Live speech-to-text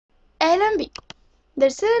أهلا بيكم.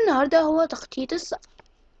 درسنا النهاردة هو تخطيط الصفحة،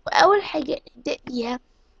 وأول حاجة نبدأ بيها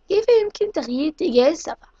كيف يمكن تغيير اتجاه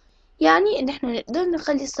الصفحة. يعني إن احنا نقدر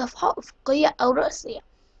نخلي الصفحة أفقية أو رأسية.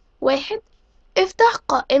 1. افتح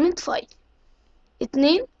قائمة فايل.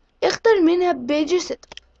 2. اختر منها بيج سيت.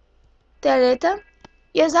 3.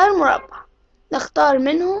 يظهر مربع، نختار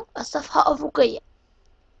منه الصفحة أفقية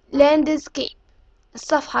لاندسكيب،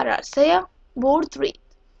 الصفحة رأسية بورتريت.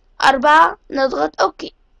 4. نضغط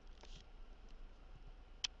أوكي.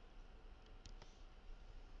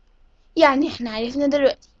 يعني احنا عرفنا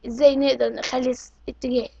دلوقتي ازاي نقدر نخلي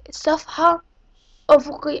اتجاه الصفحة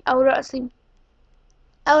أفقي أو رأسي.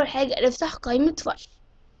 أول حاجة نفتح قائمة فايل،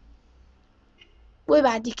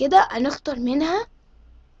 وبعد كده هنختار منها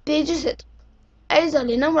بيج سيت. هيظهر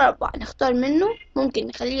لنا مربع نختار منه، ممكن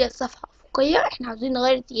نخليها الصفحة أفقية، احنا عاوزين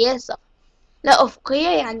نغير اتجاه الصفحة، لا أفقية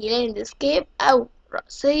يعني لاندسكيب، أو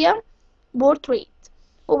رأسية بورتريت.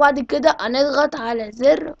 وبعد كده هنضغط على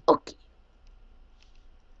زر أوكي.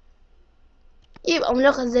 يبقى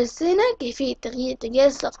ملخص درسنا كيفية تغيير اتجاه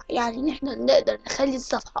الصفحة، يعني ان احنا نقدر نخلي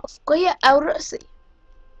الصفحة أفقية أو رأسية.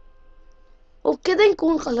 وبكده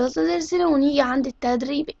نكون خلصنا درسنا ونيجي عند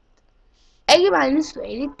التدريبات. أجب على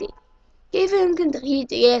السؤال التاني، كيف يمكن تغيير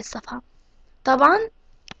اتجاه الصفحة؟ طبعا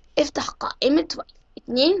افتح قائمة فايل.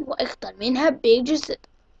 2. واختر منها بيج سيت.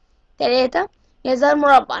 3. يظهر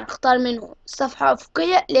مربع نختار منه صفحة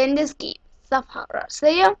أفقية لاندسكيب، صفحة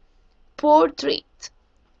رأسية بورتريت.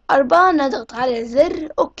 4. نضغط على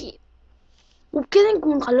زر أوكي. وبكده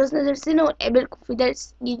نكون خلصنا درسنا، ونقابلكم في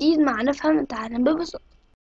درس جديد مع نفهم نتعلم ببساطة.